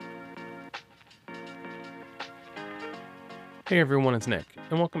Hey everyone, it's Nick,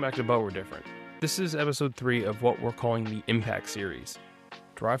 and welcome back to But We're Different. This is episode 3 of what we're calling the Impact series.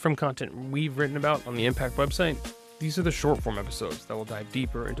 Derived from content we've written about on the Impact website, these are the short form episodes that will dive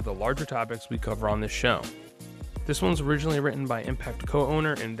deeper into the larger topics we cover on this show. This one's originally written by Impact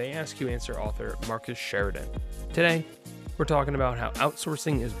co-owner and They Ask You Answer author Marcus Sheridan. Today, we're talking about how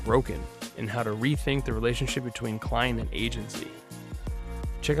outsourcing is broken and how to rethink the relationship between client and agency.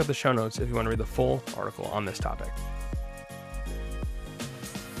 Check out the show notes if you want to read the full article on this topic.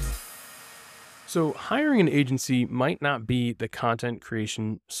 So, hiring an agency might not be the content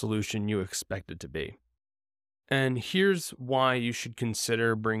creation solution you expect it to be. And here's why you should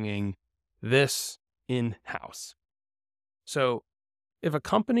consider bringing this in-house. So, if a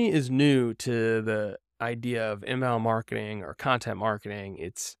company is new to the idea of inbound marketing or content marketing,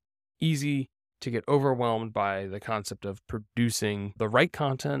 it's easy to get overwhelmed by the concept of producing the right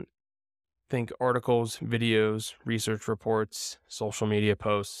content. Think articles, videos, research reports, social media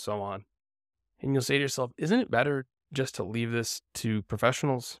posts, so on. And you'll say to yourself, isn't it better just to leave this to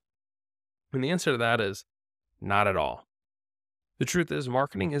professionals? And the answer to that is not at all. The truth is,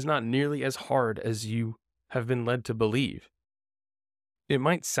 marketing is not nearly as hard as you have been led to believe. It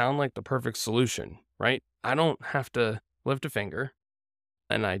might sound like the perfect solution, right? I don't have to lift a finger,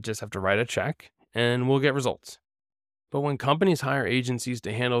 and I just have to write a check, and we'll get results. But when companies hire agencies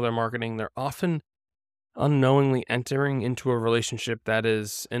to handle their marketing, they're often unknowingly entering into a relationship that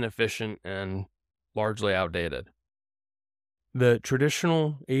is inefficient and largely outdated. The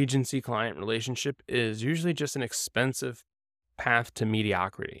traditional agency-client relationship is usually just an expensive path to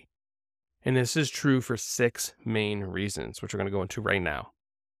mediocrity. And this is true for 6 main reasons, which we're going to go into right now.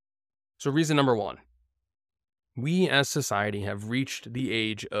 So reason number 1, we as society have reached the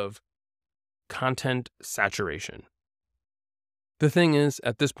age of content saturation. The thing is,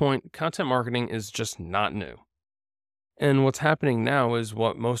 at this point, content marketing is just not new. And what's happening now is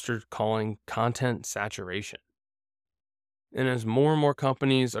what most are calling content saturation. And as more and more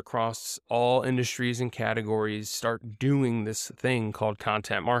companies across all industries and categories start doing this thing called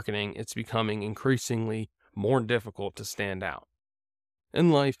content marketing, it's becoming increasingly more difficult to stand out.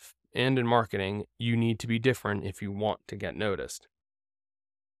 In life and in marketing, you need to be different if you want to get noticed.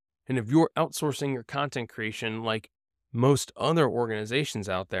 And if you're outsourcing your content creation like most other organizations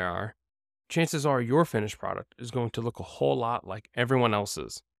out there are, chances are your finished product is going to look a whole lot like everyone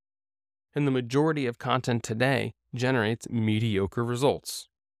else's. And the majority of content today generates mediocre results.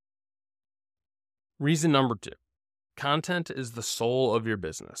 Reason number 2, content is the soul of your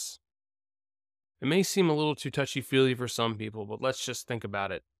business. It may seem a little too touchy-feely for some people, but let's just think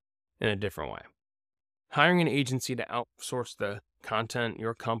about it in a different way. Hiring an agency to outsource the content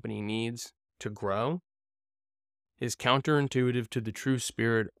your company needs to grow is counterintuitive to the true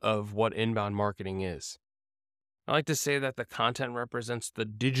spirit of what inbound marketing is. I like to say that the content represents the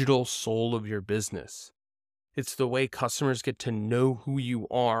digital soul of your business. It's the way customers get to know who you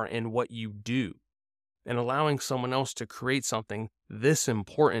are and what you do. And allowing someone else to create something this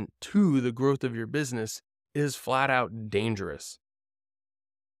important to the growth of your business is flat out dangerous.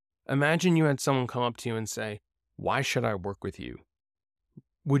 Imagine you had someone come up to you and say, "Why should I work with you?"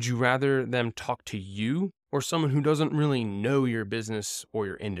 Would you rather them talk to you or someone who doesn't really know your business or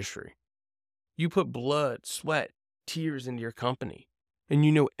your industry? You put blood, sweat, tears into your company, and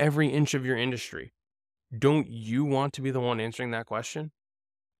you know every inch of your industry. Don't you want to be the one answering that question?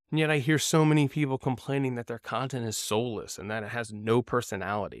 And yet I hear so many people complaining that their content is soulless and that it has no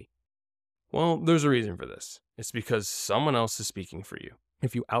personality. Well, there's a reason for this. It's because someone else is speaking for you.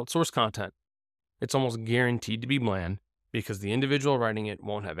 If you outsource content, it's almost guaranteed to be bland because the individual writing it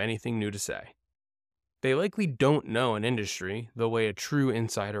won't have anything new to say. They likely don't know an industry the way a true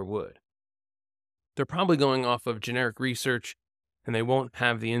insider would. They're probably going off of generic research, and they won't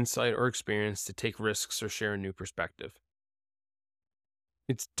have the insight or experience to take risks or share a new perspective.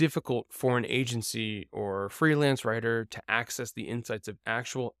 It's difficult for an agency or freelance writer to access the insights of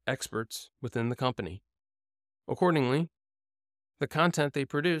actual experts within the company. Accordingly, the content they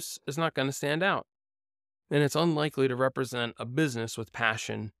produce is not going to stand out, and it's unlikely to represent a business with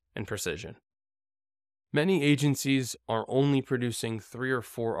passion and precision. Many agencies are only producing 3 or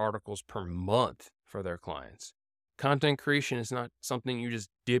 4 articles per month for their clients. Content creation is not something you just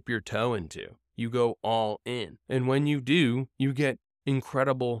dip your toe into. You go all in. And when you do, you get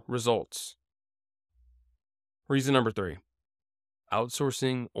incredible results. Reason number 3,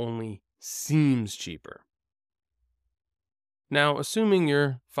 outsourcing only seems cheaper. Now, assuming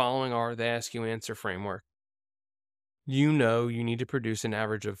you're following our They Ask You Answer framework, you know you need to produce an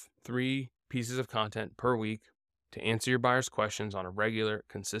average of 3 pieces of content per week to answer your buyer's questions on a regular,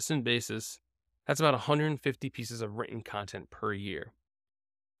 consistent basis That's about 150 pieces of written content per year.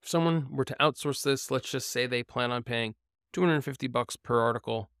 If someone were to outsource this, let's just say they plan on paying $250 per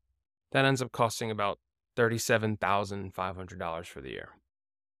article, that ends up costing about $37,500 for the year.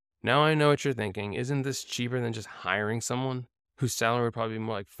 Now I know what you're thinking. Isn't this cheaper than just hiring someone whose salary would probably be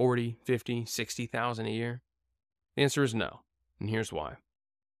more like 40, 50, 60,000 a year? The answer is no, and here's why.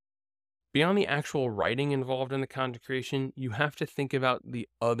 Beyond the actual writing involved in the content creation, you have to think about the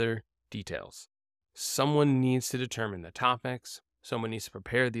other details. Someone needs to determine the topics. Someone needs to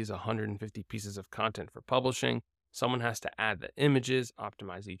prepare these 150 pieces of content for publishing. Someone has to add the images,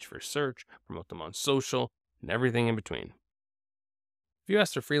 optimize each for search, promote them on social, and everything in between. If you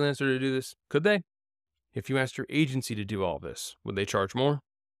asked a freelancer to do this, could they? If you asked your agency to do all this, would they charge more?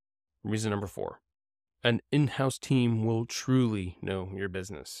 Reason number 4. An in-house team will truly know your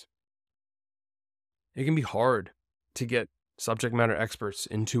business. It can be hard to get subject matter experts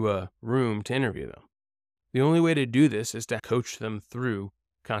into a room to interview them. The only way to do this is to coach them through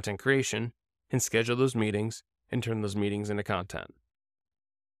content creation and schedule those meetings and turn those meetings into content.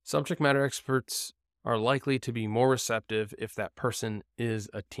 Subject matter experts are likely to be more receptive if that person is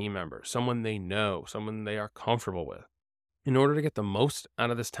a team member, someone they know, someone they are comfortable with. In order to get the most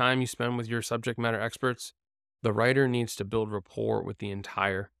out of this time you spend with your subject matter experts, the writer needs to build rapport with the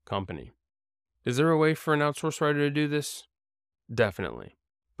entire company. Is there a way for an outsourced writer to do this? Definitely.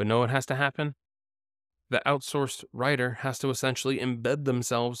 But know what has to happen? The outsourced writer has to essentially embed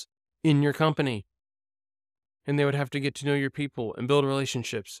themselves in your company. And they would have to get to know your people and build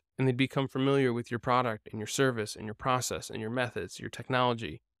relationships, and they'd become familiar with your product and your service and your process and your methods, your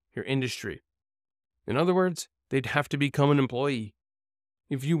technology, your industry. In other words, they'd have to become an employee.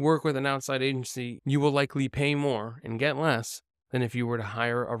 If you work with an outside agency, you will likely pay more and get less than if you were to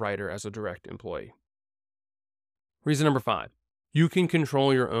hire a writer as a direct employee. Reason number 5, you can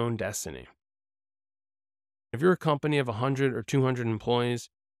control your own destiny. If you're a company of 100 or 200 employees,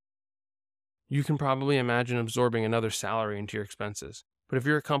 you can probably imagine absorbing another salary into your expenses. But if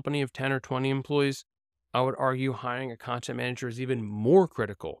you're a company of 10 or 20 employees, I would argue hiring a content manager is even more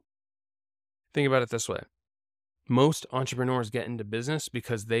critical. Think about it this way. Most entrepreneurs get into business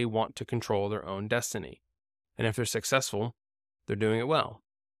because they want to control their own destiny. And if they're successful, they're doing it well.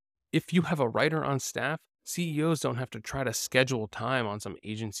 If you have a writer on staff, CEOs don't have to try to schedule time on some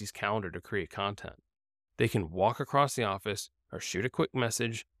agency's calendar to create content. They can walk across the office or shoot a quick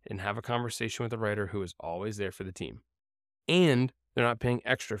message and have a conversation with a writer who is always there for the team. And they're not paying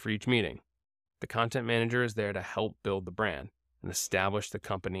extra for each meeting. The content manager is there to help build the brand and establish the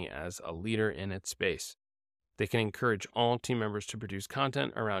company as a leader in its space. They can encourage all team members to produce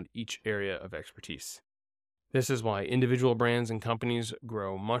content around each area of expertise. This is why individual brands and companies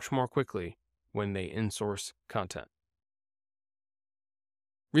grow much more quickly when they insource content.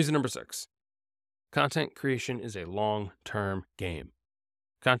 Reason number 6. Content creation is a long-term game.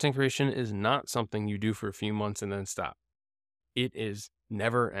 Content creation is not something you do for a few months and then stop. It is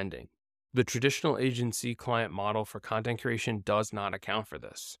never ending. The traditional agency client model for content creation does not account for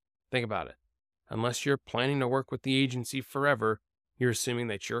this. Think about it. Unless you're planning to work with the agency forever, you're assuming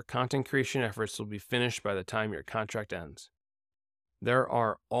that your content creation efforts will be finished by the time your contract ends. There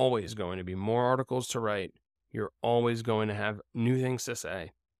are always going to be more articles to write. You're always going to have new things to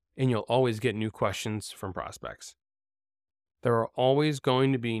say, and you'll always get new questions from prospects. There are always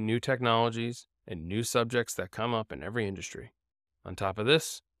going to be new technologies and new subjects that come up in every industry. On top of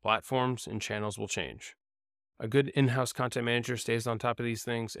this, platforms and channels will change. A good in-house content manager stays on top of these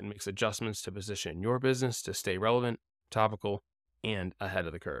things and makes adjustments to position your business to stay relevant, topical, and ahead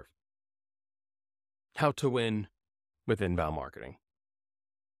of the curve. How to win with inbound marketing.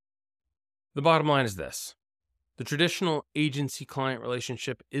 The bottom line is this. The traditional agency-client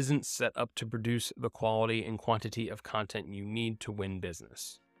relationship isn't set up to produce the quality and quantity of content you need to win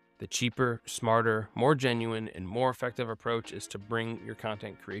business. The cheaper, smarter, more genuine, and more effective approach is to bring your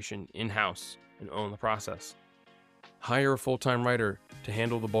content creation in-house and own the process. Hire a full-time writer to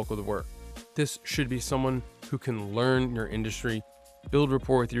handle the bulk of the work. This should be someone who can learn your industry, build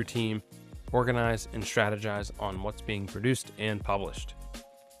rapport with your team, organize and strategize on what's being produced and published.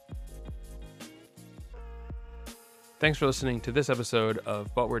 Thanks for listening to this episode of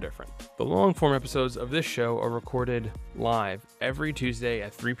But We're Different. The long-form episodes of this show are recorded live every Tuesday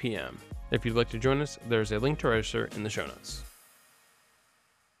at 3 p.m. If you'd like to join us, there's a link to register in the show notes.